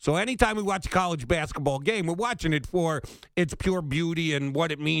So anytime we watch a college basketball game, we're watching it for its pure beauty and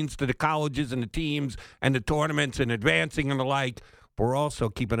what it means to the colleges and the teams and the tournaments and advancing and the like. We're also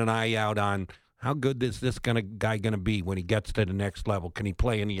keeping an eye out on how good is this guy going to be when he gets to the next level. Can he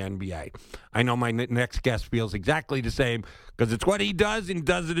play in the NBA? I know my next guest feels exactly the same because it's what he does and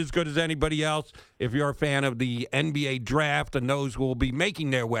does it as good as anybody else. If you're a fan of the NBA draft and those who will be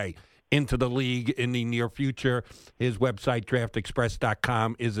making their way into the league in the near future, his website,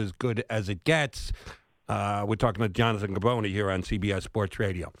 DraftExpress.com, is as good as it gets. We're talking to Jonathan Givony here on CBS Sports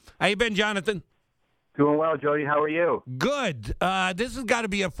Radio. How you been, Jonathan? Doing well, Jody. How are you? Good. This has got to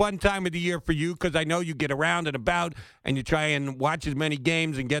be a fun time of the year for you because I know you get around and about and you try and watch as many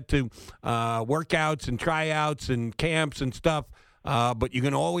games and get to workouts and tryouts and camps and stuff. But you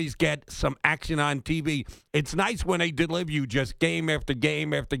can always get some action on TV. It's nice when they deliver you just game after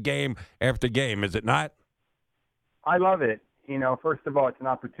game after game after game, is it not? I love it. You know, first of all, it's an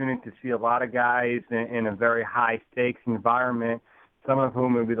opportunity to see a lot of guys in a very high-stakes environment, some of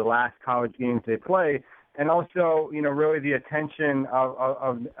whom will be the last college games they play, and also, you know, really the attention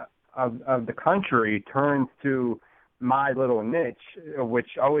of the country turns to my little niche,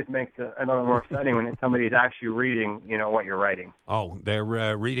 which always makes it another more exciting when somebody's actually reading, you know, what you're writing. Oh, they're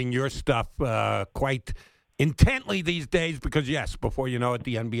reading your stuff quite intently these days because, yes, before you know it,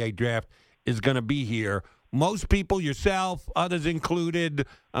 the NBA draft is going to be here. Most people, yourself, others included,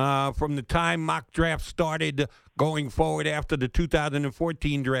 from the time mock draft started going forward after the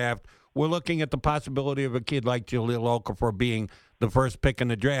 2014 draft, we're looking at the possibility of a kid like Jahlil Okafor being the first pick in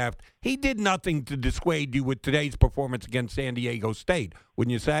the draft. He did nothing to dissuade you with today's performance against San Diego State,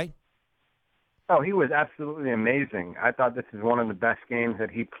 wouldn't you say? Oh, he was absolutely amazing. I thought this is one of the best games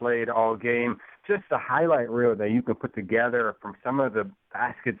that he played all game. Just the highlight reel that you could put together from some of the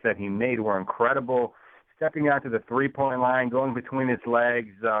baskets that he made were incredible. Stepping out to the three-point line, going between his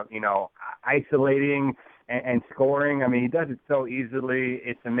legs, isolating and scoring. I mean, he does it so easily.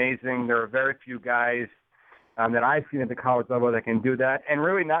 It's amazing. There are very few guys that I've seen at the college level that can do that, and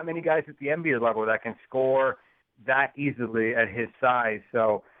really not many guys at the NBA level that can score that easily at his size.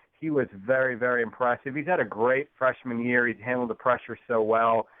 So he was very, very impressive. He's had a great freshman year. He's handled the pressure so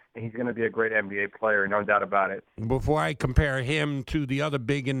well, and he's going to be a great NBA player, no doubt about it. Before I compare him to the other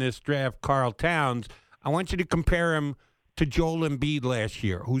big in this draft, Karl Towns, I want you to compare him to Joel Embiid last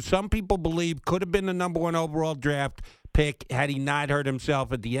year, who some people believe could have been the number one overall draft pick had he not hurt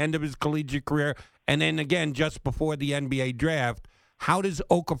himself at the end of his collegiate career and then again just before the NBA draft. How does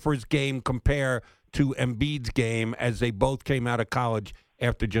Okafor's game compare to Embiid's game as they both came out of college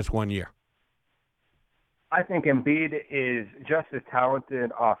after just 1 year? I think Embiid is just as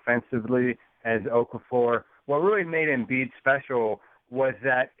talented offensively as Okafor. What really made Embiid special was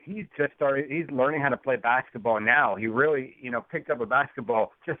that he's learning how to play basketball now. He really, picked up a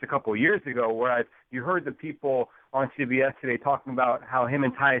basketball just a couple of years ago, whereas you heard the people on CBS today talking about how him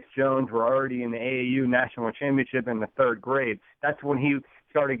and Tyus Jones were already in the AAU National Championship in the third grade. That's when he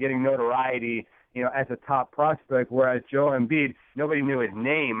started getting notoriety, as a top prospect, whereas Joel Embiid, nobody knew his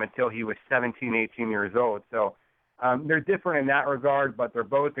name until he was 17, 18 years old. So they're different in that regard, but they're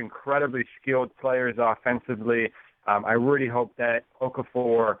both incredibly skilled players offensively. I really hope that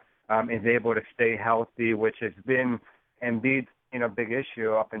Okafor is able to stay healthy, which has been Embiid's big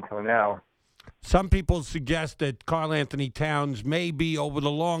issue up until now. Some people suggest that Karl Anthony Towns may be, over the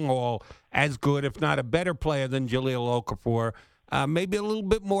long haul, as good, if not a better player than Jahlil Okafor. Maybe a little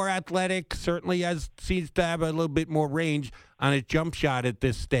bit more athletic, certainly seems to have a little bit more range on his jump shot at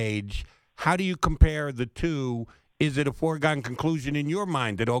this stage. How do you compare the two? Is it a foregone conclusion in your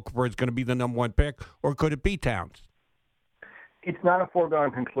mind that Okafor is going to be the number one pick, or could it be Towns? It's not a foregone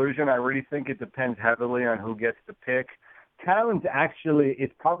conclusion. I really think it depends heavily on who gets the pick. Towns actually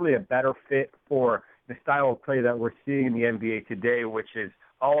is probably a better fit for the style of play that we're seeing in the NBA today, which is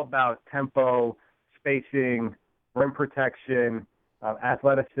all about tempo, spacing, rim protection,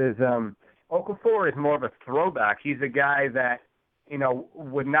 athleticism. Okafor is more of a throwback. He's a guy that,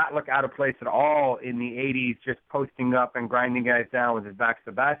 would not look out of place at all in the 80s, just posting up and grinding guys down with his back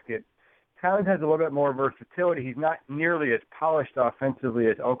to the basket. Towns has a little bit more versatility. He's not nearly as polished offensively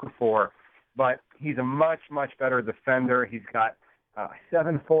as Okafor, but he's a much, much better defender. He's got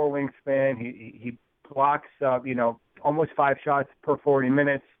 7'4" wingspan. He blocks, almost 5 shots per 40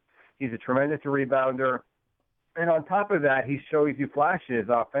 minutes. He's a tremendous rebounder. And on top of that, he shows you flashes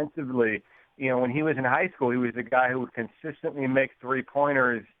offensively. When he was in high school, he was a guy who would consistently make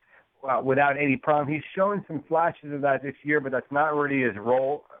three-pointers without any problem. He's shown some flashes of that this year, but that's not really his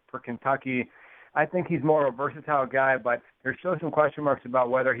role for Kentucky. I think he's more of a versatile guy, but there's still some question marks about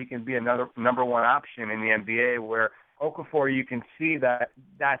whether he can be another number one option in the NBA, where Okafor, you can see that's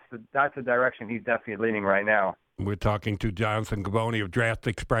the direction he's definitely leaning right now. We're talking to Jonathan Givony of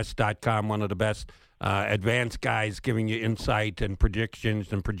DraftExpress.com, one of the best advanced guys, giving you insight and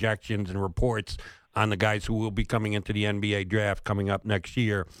predictions and projections and reports on the guys who will be coming into the NBA draft coming up next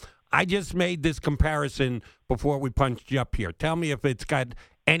year. I just made this comparison before we punched you up here. Tell me if it's got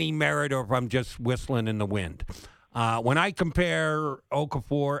any merit or if I'm just whistling in the wind. When I compare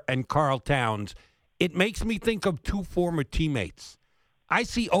Okafor and Karl Towns, it makes me think of two former teammates. I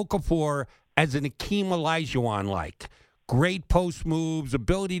see Okafor as an Akeem Olajuwon-like. Great post moves,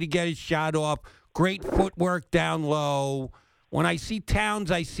 ability to get his shot off, great footwork down low. When I see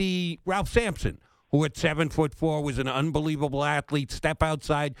Towns, I see Ralph Sampson, who at 7'4" was an unbelievable athlete, step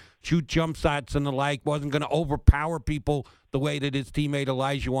outside, shoot jump shots and the like, wasn't going to overpower people the way that his teammate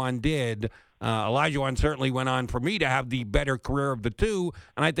Olajuwon did. Olajuwon certainly went on for me to have the better career of the two,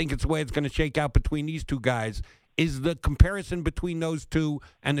 and I think it's the way it's going to shake out between these two guys. Is the comparison between those two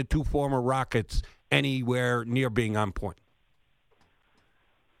and the two former Rockets anywhere near being on point?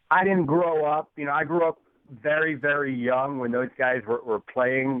 I didn't grow up. I grew up very, very young when those guys were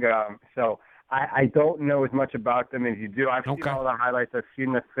playing. So I don't know as much about them as you do. I've seen all the highlights. I've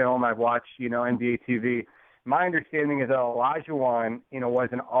seen the film. I've watched, NBA TV. My understanding is that Olajuwon, was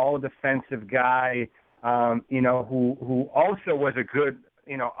an all-defensive guy, who also was a good,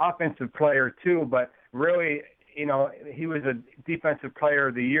 offensive player too, but really, he was a defensive player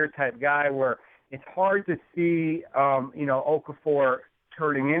of the year type guy where it's hard to see, Okafor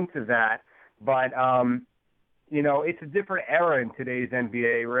turning into that. But, it's a different era in today's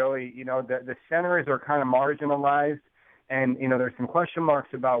NBA, really. The centers are kind of marginalized. And, there's some question marks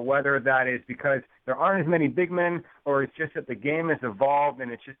about whether that is because there aren't as many big men or it's just that the game has evolved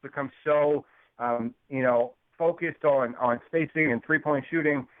and it's just become so, focused on spacing and three-point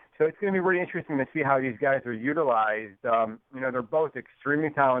shooting. So it's going to be really interesting to see how these guys are utilized. They're both extremely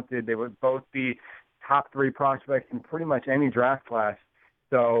talented. They would both be top three prospects in pretty much any draft class.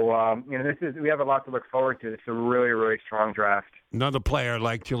 So, we have a lot to look forward to. It's a really, really strong draft. Another player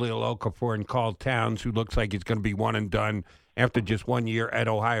like Jahlil Okafor and Karl Towns, who looks like he's going to be one and done after just 1 year at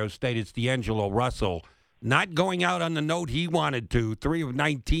Ohio State, is D'Angelo Russell. Not going out on the note he wanted to. 3 of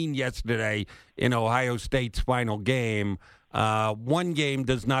 19 yesterday in Ohio State's final game. One game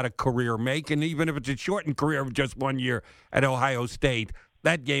does not a career make, and even if it's a shortened career of just 1 year at Ohio State,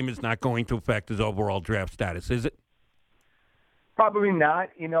 that game is not going to affect his overall draft status, is it? Probably not.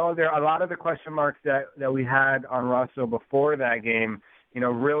 There are a lot of the question marks that we had on Russell before that game,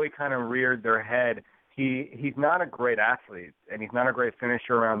 really kind of reared their head. He's not a great athlete, and he's not a great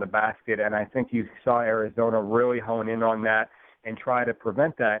finisher around the basket, and I think you saw Arizona really hone in on that and try to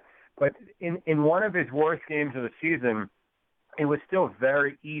prevent that. But in one of his worst games of the season, it was still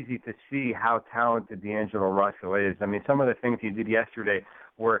very easy to see how talented D'Angelo Russell is. I mean, some of the things he did yesterday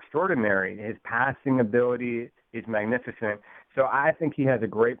were extraordinary. His passing ability is magnificent. So I think he has a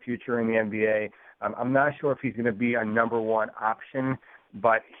great future in the NBA. I'm not sure if he's going to be a number one option,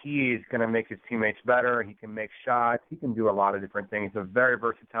 but he is going to make his teammates better. He can make shots. He can do a lot of different things. He's a very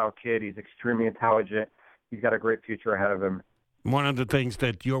versatile kid. He's extremely intelligent. He's got a great future ahead of him. One of the things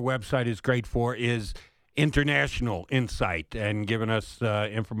that your website is great for is international insight and giving us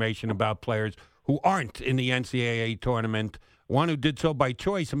information about players who aren't in the NCAA tournament. One who did so by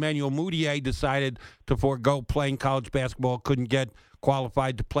choice, Emmanuel Mudiay, decided to forego playing college basketball, couldn't get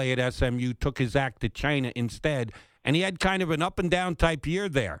qualified to play at SMU, took his act to China instead, and he had kind of an up-and-down type year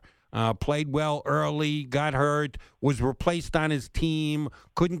there. Played well early, got hurt, was replaced on his team,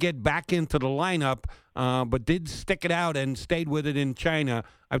 couldn't get back into the lineup, but did stick it out and stayed with it in China.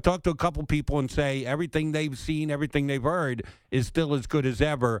 I've talked to a couple people and say everything they've seen, everything they've heard is still as good as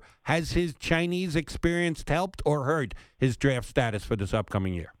ever. Has his Chinese experience helped or hurt his draft status for this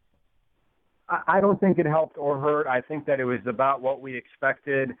upcoming year? I don't think it helped or hurt. I think that it was about what we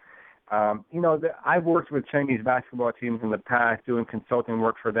expected. I've worked with Chinese basketball teams in the past doing consulting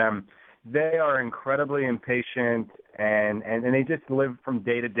work for them. They are incredibly impatient and they just live from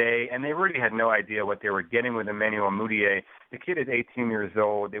day to day, and they really had no idea what they were getting with Emmanuel Mudiay. The kid is 18 years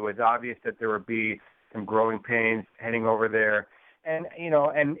old. It was obvious that there would be some growing pains heading over there. And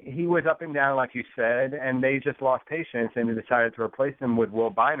he was up and down, like you said, and they just lost patience and they decided to replace him with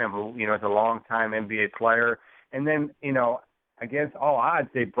Will Bynum, who, is a long-time NBA player. And then, against all odds,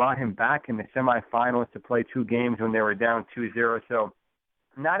 they brought him back in the semifinals to play 2 games when they were down 2-0. So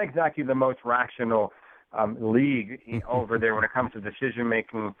not exactly the most rational league over there when it comes to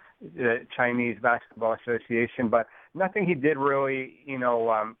decision-making, the Chinese Basketball Association. But nothing he did really,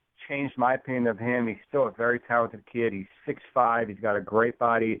 changed my opinion of him. He's still a very talented kid. He's 6'5". He's got a great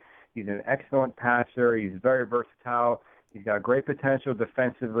body. He's an excellent passer. He's very versatile. He's got great potential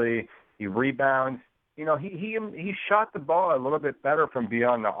defensively. He rebounds. He shot the ball a little bit better from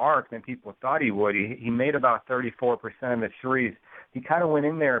beyond the arc than people thought he would. He made about 34% of the threes. He kind of went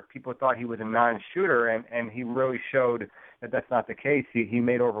in there. People thought he was a non-shooter, and he really showed that that's not the case. He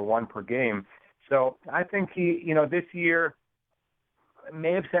made over one per game. So I think this year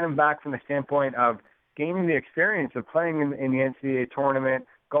may have sent him back from the standpoint of gaining the experience of playing in the NCAA tournament,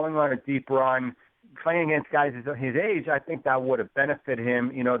 going on a deep run, playing against guys his age. I think that would have benefited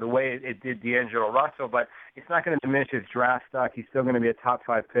him, the way it did D'Angelo Russell, but it's not going to diminish his draft stock. He's still going to be a top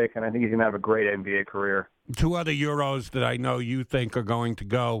 5 pick, and I think he's going to have a great NBA career. 2 other Euros that I know you think are going to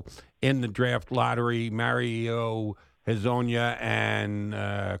go in the draft lottery, Mario Hezonja and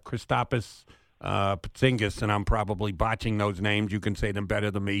Kristaps Porzingis, and I'm probably botching those names. You can say them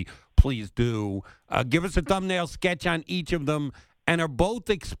better than me. Please do. Give us a thumbnail sketch on each of them. And are both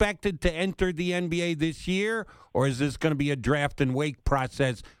expected to enter the NBA this year, or is this going to be a draft and wait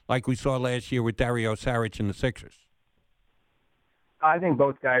process like we saw last year with Dario Saric and the Sixers? I think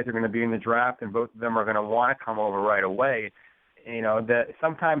both guys are going to be in the draft, and both of them are going to want to come over right away.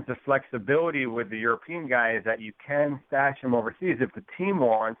 Sometimes the flexibility with the European guy is that you can stash them overseas if the team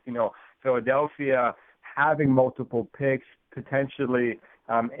wants. Philadelphia having multiple picks potentially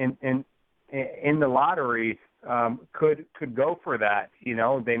in the lottery could go for that.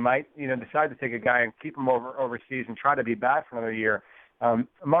 They might decide to take a guy and keep him overseas and try to be back for another year.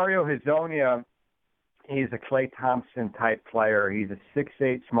 Mario Hezonja, he's a Klay Thompson type player. He's a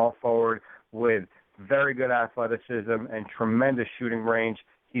 6'8" small forward with very good athleticism and tremendous shooting range.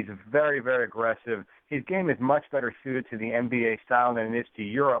 He's very, very aggressive. His game is much better suited to the NBA style than it is to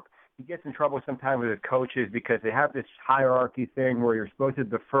Europe. He gets in trouble sometimes with his coaches because they have this hierarchy thing where you're supposed to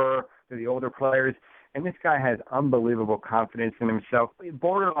defer to the older players. And this guy has unbelievable confidence in himself,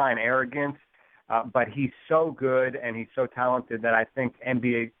 borderline arrogance, but he's so good and he's so talented that I think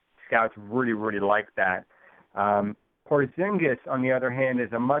NBA scouts really, really like that. Porzingis, on the other hand,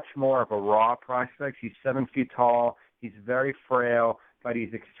 is a much more of a raw prospect. He's 7 feet tall. He's very frail, but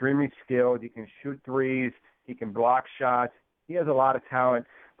he's extremely skilled. He can shoot threes. He can block shots. He has a lot of talent.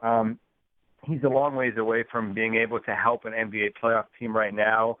 He's a long ways away from being able to help an NBA playoff team right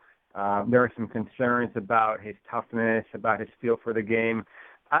now. There are some concerns about his toughness, about his feel for the game.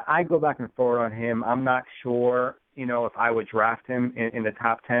 I go back and forth on him. I'm not sure, if I would draft him in the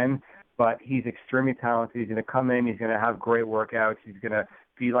top 10, but he's extremely talented. He's going to come in. He's going to have great workouts. He's going to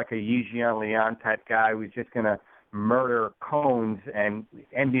be like a Yijian Lian type guy who's just going to murder cones, and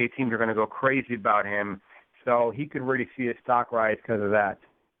NBA teams are going to go crazy about him. So he could really see his stock rise because of that.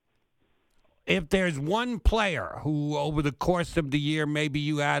 If there's one player who, over the course of the year, maybe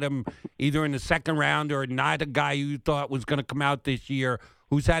you had him either in the second round or not a guy you thought was going to come out this year,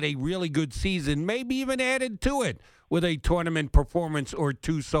 who's had a really good season, maybe even added to it with a tournament performance or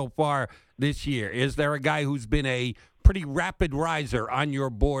two so far this year, is there a guy who's been a pretty rapid riser on your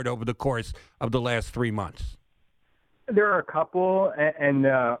board over the course of the last 3 months? There are a couple, and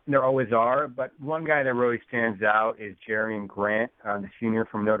there always are, but one guy that really stands out is Jeremy Grant, the senior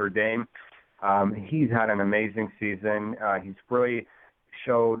from Notre Dame. He's had an amazing season. He's really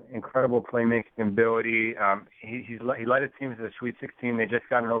showed incredible playmaking ability. He led his team to the Sweet 16. They just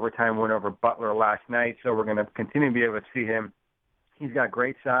got an overtime win over Butler last night, so we're going to continue to be able to see him. He's got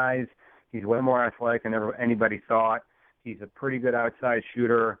great size. He's way more athletic than anybody thought. He's a pretty good outside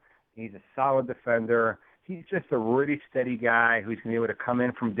shooter. He's a solid defender. He's just a really steady guy who's going to be able to come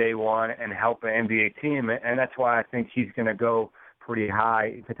in from day one and help an NBA team, and that's why I think he's going to go pretty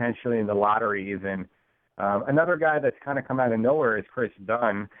high, potentially in the lottery even. Another guy that's kind of come out of nowhere is Chris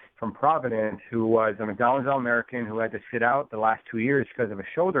Dunn from Providence, who was a McDonald's All-American who had to sit out the last 2 years because of a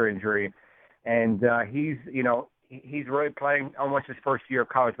shoulder injury. And he's really playing almost his first year of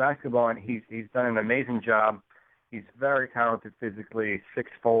college basketball, and he's done an amazing job. He's very talented physically,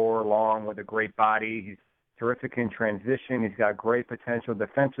 6'4", long, with a great body. He's terrific in transition. He's got great potential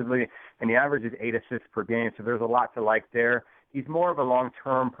defensively, and he averages 8 assists per game, so there's a lot to like there. He's more of a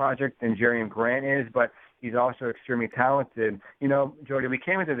long-term project than Jerry Grant is, but he's also extremely talented. Jody, we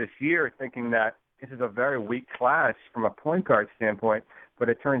came into this year thinking that this is a very weak class from a point guard standpoint, but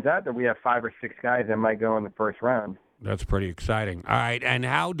it turns out that we have 5 or 6 guys that might go in the first round. That's pretty exciting. All right, and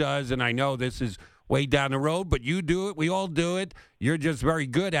how does, and I know this is way down the road, but you do it, we all do it, you're just very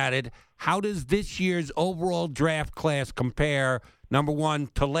good at it. How does this year's overall draft class compare, number one,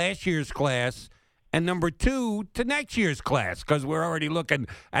 to last year's class, and number two, to next year's class? Because we're already looking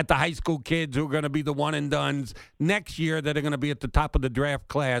at the high school kids who are going to be the one-and-dones next year that are going to be at the top of the draft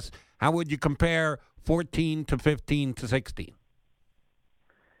class. How would you compare 14 to 15 to 16?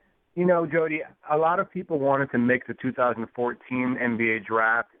 You know, Jody, a lot of people wanted to make the 2014 NBA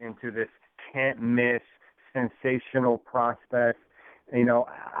draft into this can't-miss, sensational prospect. You know,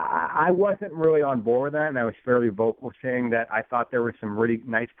 I wasn't really on board with that, and I was fairly vocal saying that I thought there were some really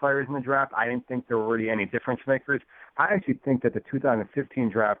nice players in the draft. I didn't think there were really any difference makers. I actually think that the 2015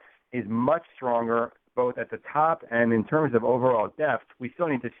 draft is much stronger, both at the top and in terms of overall depth. We still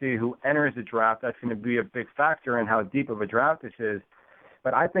need to see who enters the draft. That's going to be a big factor in how deep of a draft this is.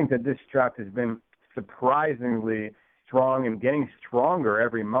 But I think that this draft has been surprisingly strong and getting stronger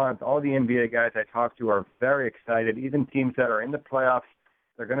every month. All the NBA guys I talk to are very excited. Even teams that are in the playoffs,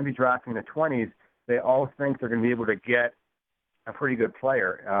 they're going to be drafting in the 20s. They all think they're going to be able to get a pretty good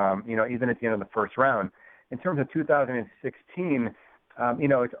player, even at the end of the first round. In terms of 2016,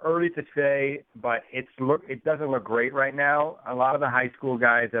 it's early to say, but it doesn't look great right now. A lot of the high school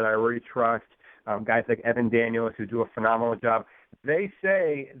guys that I really trust, guys like Evan Daniels, who do a phenomenal job, they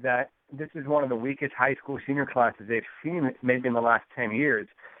say that this is one of the weakest high school senior classes they've seen maybe in the last 10 years.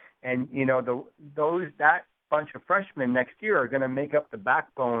 And, that bunch of freshmen next year are going to make up the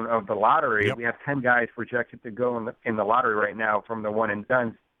backbone of the lottery. Yep. We have 10 guys projected to go in the lottery right now from the one and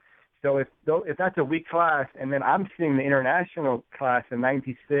done. So if that's a weak class, and then I'm seeing the international class in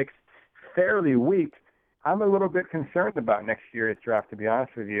 96 fairly weak, I'm a little bit concerned about next year's draft, to be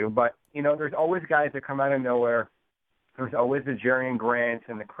honest with you. But, there's always guys that come out of nowhere. There's always the Jerian Grants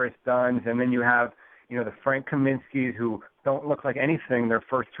and the Chris Dunns, and then you have, the Frank Kaminsky's who don't look like anything their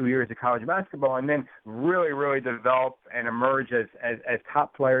first 2 years of college basketball, and then really, really develop and emerge as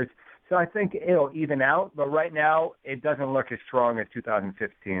top players. So I think it'll even out, but right now it doesn't look as strong as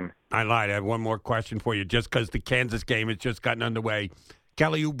 2015. I lied. I have one more question for you, just because the Kansas game has just gotten underway.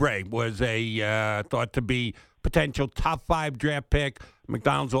 Kelly Oubre was thought to be potential top 5 draft pick,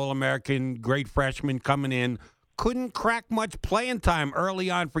 McDonald's All-American, great freshman coming in. Couldn't crack much playing time early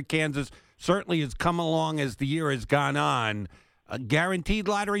on for Kansas. Certainly has come along as the year has gone on. A guaranteed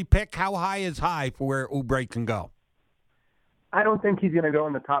lottery pick, how high is high for where Oubre can go? I don't think he's going to go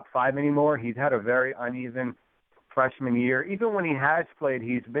in the top 5 anymore. He's had a very uneven freshman year. Even when he has played,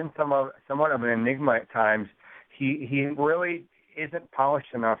 he's been somewhat of an enigma at times. He really isn't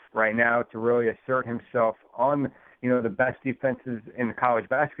polished enough right now to really assert himself on, the best defenses in college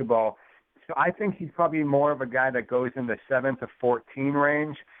basketball. So I think he's probably more of a guy that goes in the 7 to 14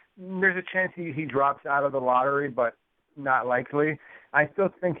 range. There's a chance he drops out of the lottery, but not likely. I still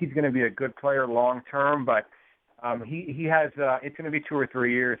think he's going to be a good player long term, but he has it's going to be 2 or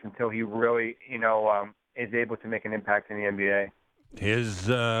 3 years until he really, is able to make an impact in the NBA. His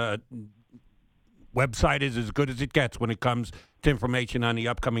website is as good as it gets when it comes to information on the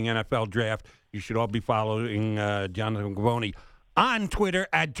upcoming NFL draft. You should all be following Jonathan Givony on Twitter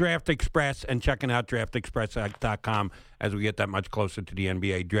at DraftExpress and checking out DraftExpress.com as we get that much closer to the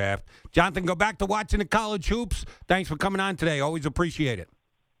NBA draft. Jonathan, go back to watching the college hoops. Thanks for coming on today. Always appreciate it.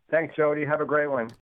 Thanks, Jody. Have a great one.